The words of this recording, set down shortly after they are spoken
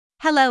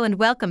Hello and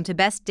welcome to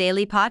Best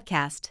Daily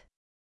Podcast.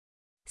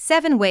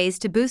 7 ways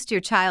to boost your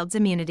child's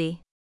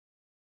immunity.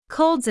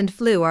 Colds and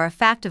flu are a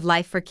fact of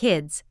life for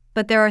kids,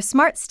 but there are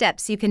smart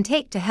steps you can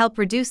take to help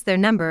reduce their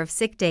number of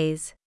sick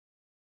days.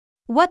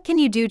 What can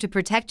you do to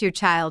protect your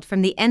child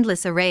from the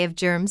endless array of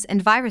germs and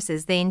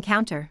viruses they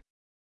encounter?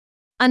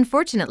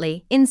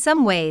 Unfortunately, in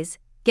some ways,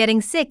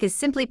 getting sick is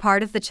simply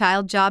part of the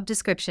child job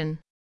description.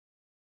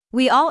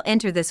 We all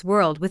enter this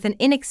world with an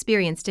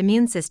inexperienced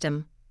immune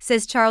system,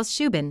 says Charles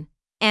Shubin,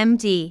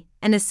 MD,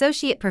 an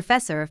associate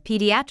professor of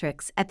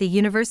pediatrics at the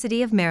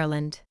University of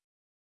Maryland.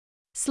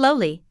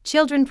 Slowly,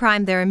 children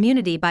prime their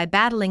immunity by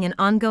battling an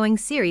ongoing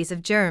series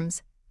of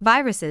germs,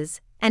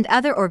 viruses, and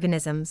other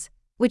organisms,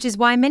 which is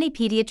why many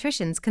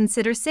pediatricians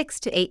consider 6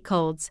 to 8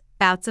 colds,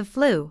 bouts of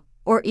flu,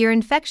 or ear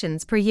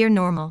infections per year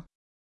normal.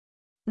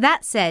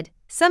 That said,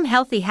 some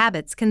healthy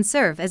habits can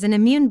serve as an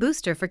immune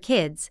booster for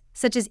kids,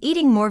 such as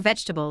eating more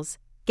vegetables,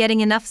 getting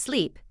enough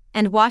sleep,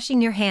 and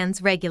washing your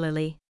hands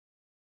regularly.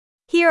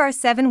 Here are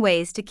 7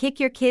 ways to kick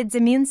your kid's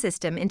immune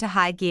system into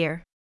high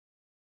gear.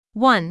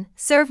 1.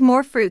 Serve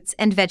more fruits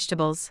and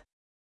vegetables.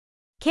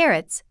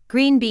 Carrots,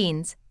 green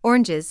beans,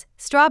 oranges,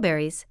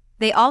 strawberries,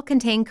 they all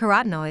contain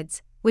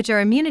carotenoids, which are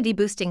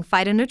immunity-boosting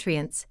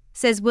phytonutrients,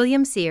 says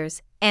William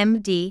Sears,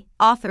 MD,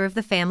 author of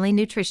the Family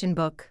Nutrition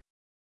book.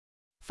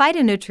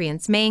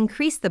 Phytonutrients may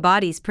increase the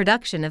body's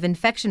production of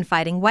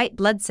infection-fighting white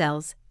blood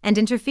cells and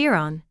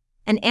interferon,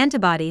 an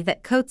antibody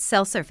that coats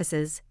cell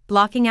surfaces,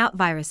 blocking out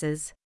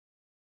viruses.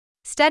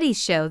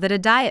 Studies show that a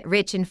diet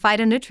rich in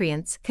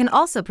phytonutrients can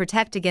also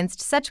protect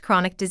against such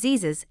chronic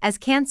diseases as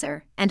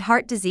cancer and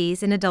heart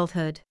disease in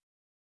adulthood.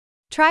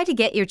 Try to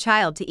get your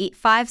child to eat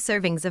 5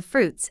 servings of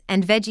fruits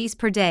and veggies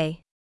per day.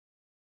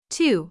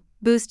 2.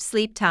 Boost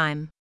sleep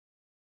time.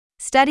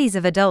 Studies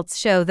of adults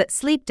show that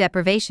sleep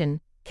deprivation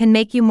can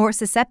make you more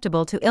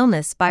susceptible to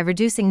illness by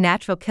reducing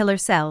natural killer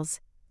cells,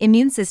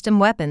 immune system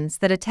weapons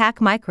that attack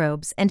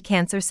microbes and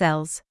cancer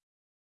cells.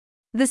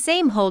 The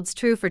same holds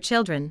true for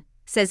children,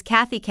 says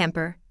Kathy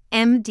Kemper,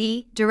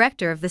 MD,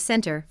 Director of the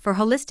Center for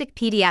Holistic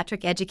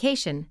Pediatric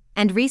Education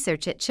and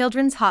Research at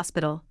Children's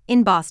Hospital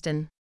in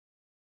Boston.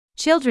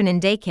 Children in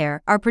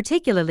daycare are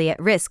particularly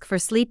at risk for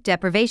sleep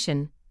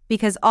deprivation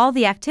because all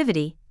the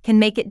activity can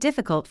make it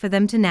difficult for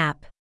them to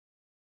nap.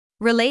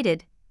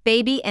 Related,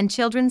 baby and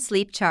children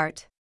sleep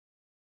chart.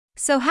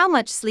 So how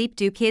much sleep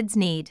do kids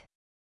need?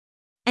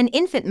 An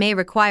infant may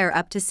require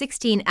up to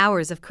 16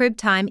 hours of crib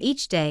time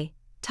each day,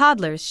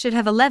 toddlers should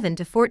have 11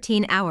 to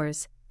 14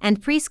 hours, and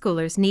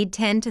preschoolers need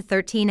 10 to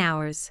 13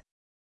 hours.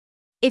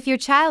 If your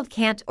child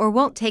can't or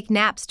won't take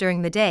naps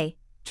during the day,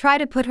 try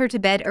to put her to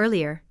bed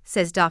earlier,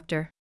 says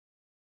Dr.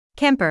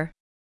 Kemper.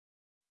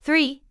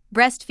 3.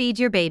 Breastfeed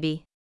your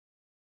baby.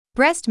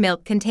 Breast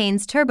milk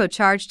contains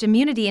turbocharged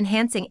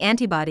immunity-enhancing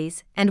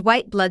antibodies and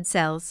white blood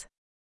cells.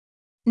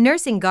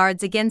 Nursing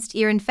guards against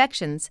ear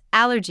infections,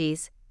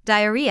 allergies,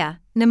 diarrhea,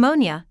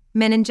 pneumonia,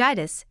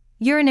 meningitis,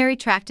 urinary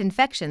tract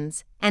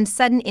infections, and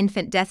sudden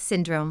infant death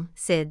syndrome,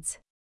 SIDS.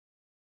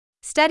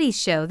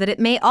 Studies show that it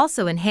may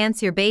also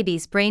enhance your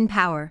baby's brain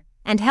power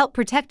and help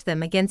protect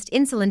them against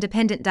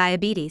insulin-dependent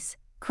diabetes,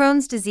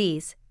 Crohn's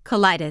disease,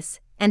 colitis,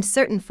 and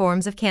certain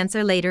forms of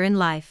cancer later in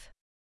life.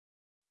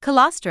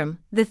 Colostrum,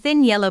 the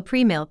thin yellow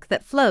pre-milk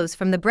that flows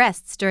from the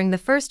breasts during the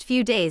first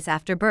few days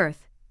after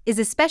birth, is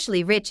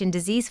especially rich in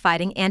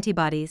disease-fighting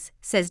antibodies,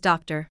 says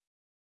Dr.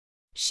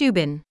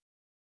 Shubin.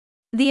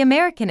 The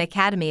American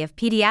Academy of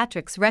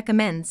Pediatrics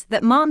recommends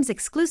that moms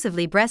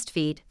exclusively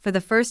breastfeed for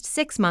the first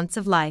 6 months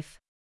of life.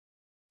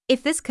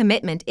 If this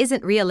commitment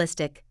isn't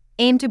realistic,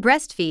 aim to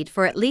breastfeed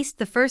for at least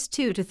the first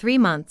 2 to 3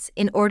 months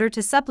in order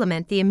to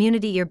supplement the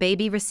immunity your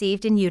baby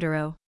received in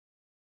utero.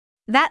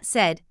 That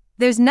said,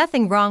 there's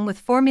nothing wrong with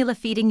formula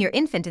feeding your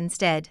infant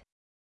instead.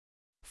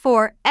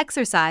 4.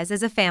 Exercise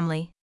as a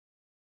family.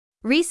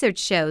 Research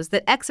shows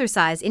that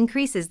exercise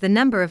increases the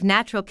number of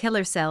natural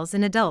killer cells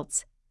in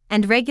adults,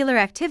 and regular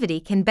activity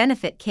can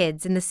benefit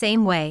kids in the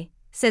same way,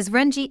 says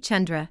Ranjit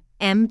Chandra,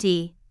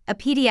 MD, a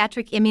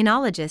pediatric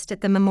immunologist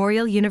at the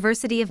Memorial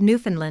University of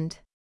Newfoundland.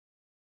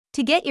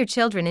 To get your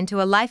children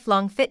into a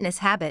lifelong fitness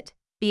habit,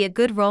 be a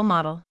good role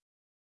model.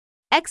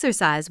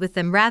 Exercise with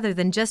them rather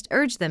than just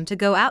urge them to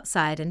go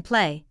outside and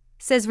play,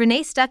 says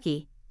Renee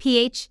Stuckey,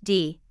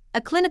 Ph.D.,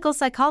 a clinical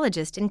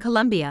psychologist in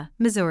Columbia,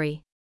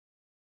 Missouri.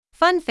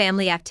 Fun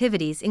family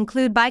activities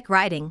include bike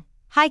riding,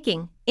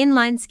 hiking,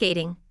 inline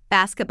skating,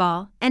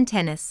 basketball, and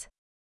tennis.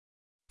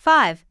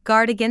 5.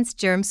 Guard against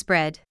germ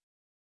spread.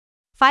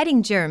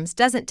 Fighting germs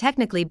doesn't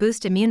technically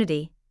boost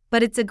immunity,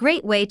 but it's a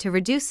great way to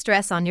reduce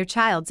stress on your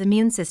child's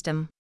immune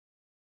system.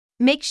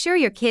 Make sure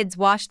your kids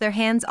wash their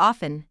hands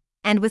often,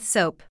 and with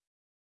soap.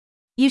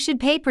 You should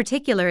pay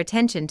particular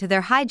attention to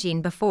their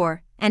hygiene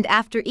before and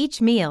after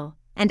each meal,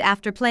 and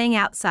after playing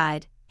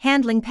outside,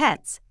 handling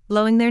pets,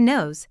 blowing their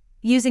nose,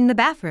 using the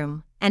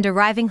bathroom, and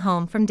arriving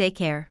home from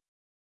daycare.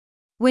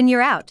 When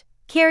you're out,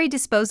 carry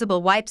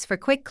disposable wipes for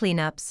quick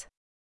cleanups.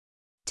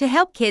 To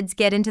help kids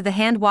get into the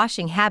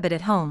hand-washing habit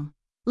at home,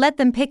 let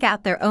them pick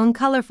out their own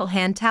colorful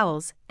hand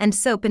towels and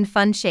soap in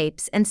fun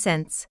shapes and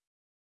scents.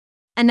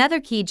 Another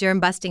key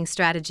germ-busting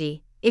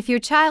strategy: if your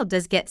child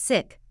does get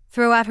sick,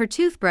 throw out her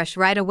toothbrush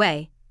right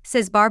away,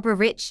 says Barbara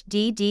Rich,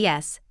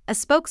 DDS, a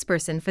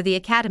spokesperson for the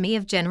Academy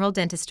of General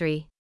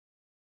Dentistry.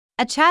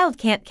 A child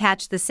can't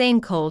catch the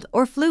same cold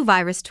or flu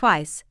virus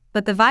twice,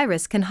 but the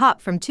virus can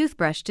hop from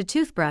toothbrush to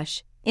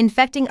toothbrush,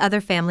 infecting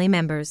other family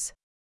members.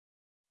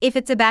 If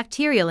it's a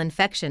bacterial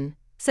infection,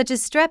 such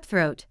as strep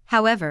throat,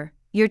 however,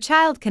 your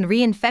child can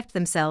reinfect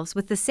themselves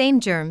with the same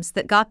germs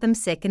that got them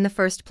sick in the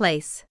first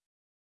place.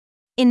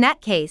 In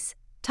that case,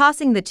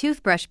 tossing the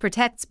toothbrush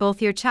protects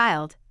both your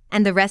child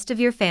and the rest of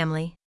your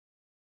family.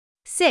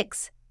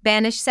 6.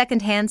 Banish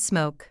secondhand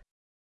smoke.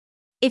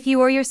 If you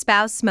or your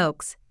spouse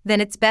smokes, then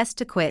it's best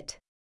to quit.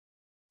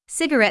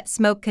 Cigarette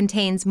smoke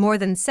contains more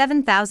than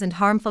 7,000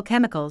 harmful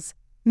chemicals,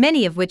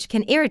 many of which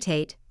can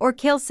irritate or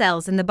kill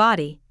cells in the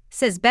body,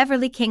 says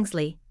Beverly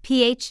Kingsley,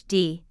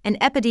 Ph.D., an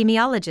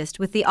epidemiologist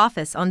with the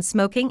Office on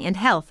Smoking and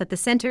Health at the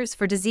Centers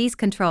for Disease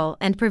Control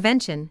and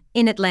Prevention,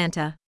 in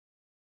Atlanta.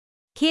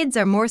 Kids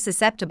are more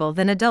susceptible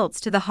than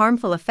adults to the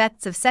harmful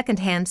effects of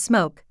secondhand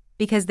smoke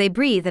because they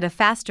breathe at a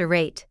faster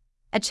rate.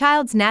 A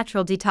child's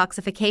natural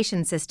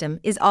detoxification system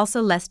is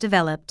also less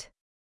developed.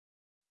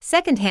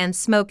 Secondhand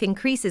smoke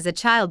increases a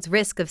child's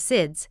risk of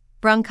SIDS,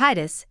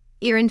 bronchitis,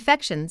 ear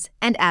infections,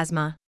 and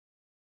asthma.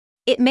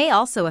 It may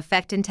also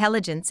affect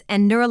intelligence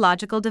and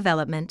neurological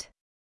development.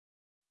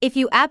 If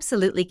you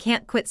absolutely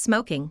can't quit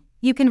smoking,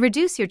 you can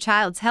reduce your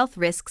child's health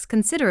risks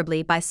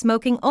considerably by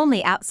smoking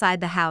only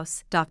outside the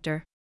house,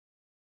 Dr.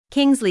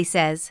 Kingsley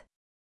says.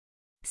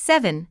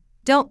 7.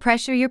 Don't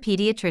pressure your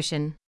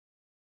pediatrician.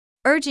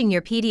 Urging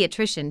your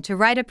pediatrician to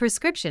write a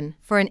prescription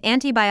for an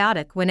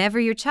antibiotic whenever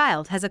your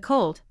child has a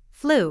cold,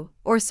 flu,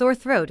 or sore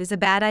throat is a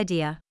bad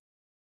idea.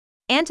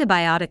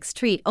 Antibiotics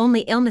treat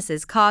only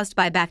illnesses caused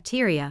by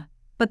bacteria,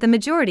 but the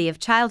majority of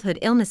childhood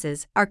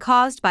illnesses are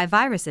caused by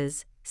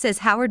viruses, says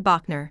Howard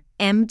Bauchner,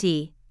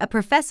 MD, a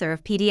professor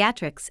of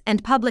pediatrics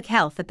and public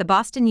health at the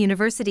Boston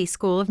University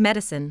School of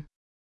Medicine.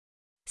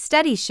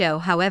 Studies show,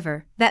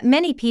 however, that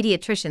many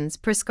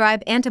pediatricians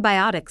prescribe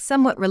antibiotics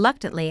somewhat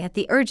reluctantly at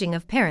the urging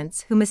of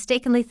parents who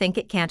mistakenly think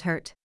it can't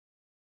hurt.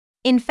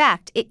 In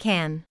fact, it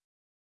can.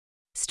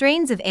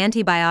 Strains of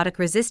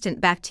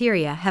antibiotic-resistant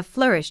bacteria have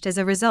flourished as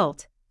a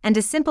result, and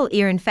a simple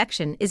ear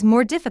infection is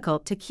more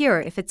difficult to cure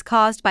if it's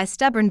caused by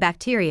stubborn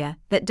bacteria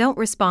that don't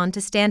respond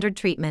to standard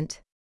treatment.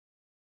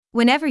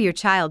 Whenever your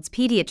child's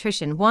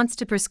pediatrician wants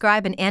to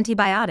prescribe an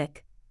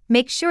antibiotic,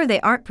 make sure they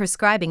aren't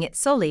prescribing it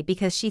solely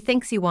because she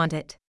thinks you want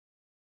it.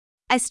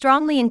 I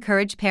strongly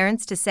encourage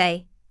parents to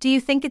say, "Do you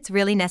think it's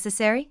really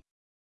necessary?"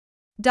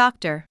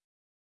 Dr.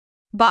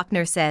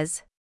 Bauchner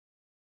says.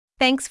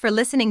 Thanks for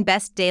listening.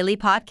 Best Daily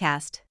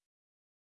Podcast.